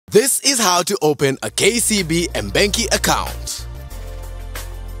This is how to open a KCB M-Benki account.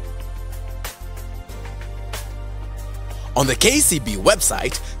 On the KCB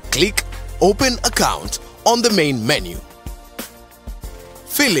website, click Open Account on the main menu.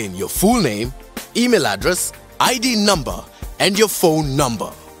 Fill in your full name, email address, ID number and your phone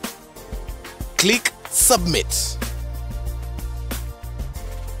number. Click Submit.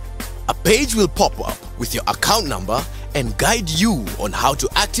 A page will pop up with your account number and guide you on how to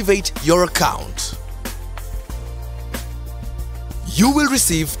activate your account. You will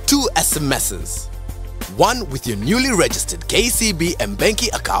receive 2 SMSs, one with your newly registered KCB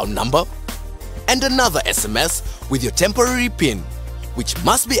M-Benki account number and another SMS with your temporary PIN, which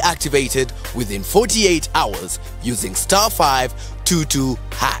must be activated within 48 hours using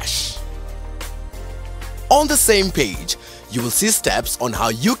 *522#. On the same page, you will see steps on how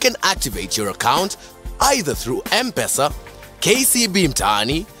you can activate your account either through M-Pesa, KCB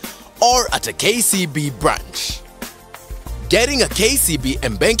Mtaani or at a KCB branch. Getting a KCB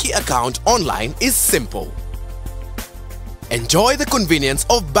M-Benki account online is simple. Enjoy the convenience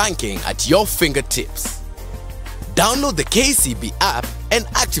of banking at your fingertips. Download the KCB app and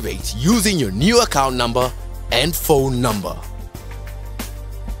activate using your new account number and phone number.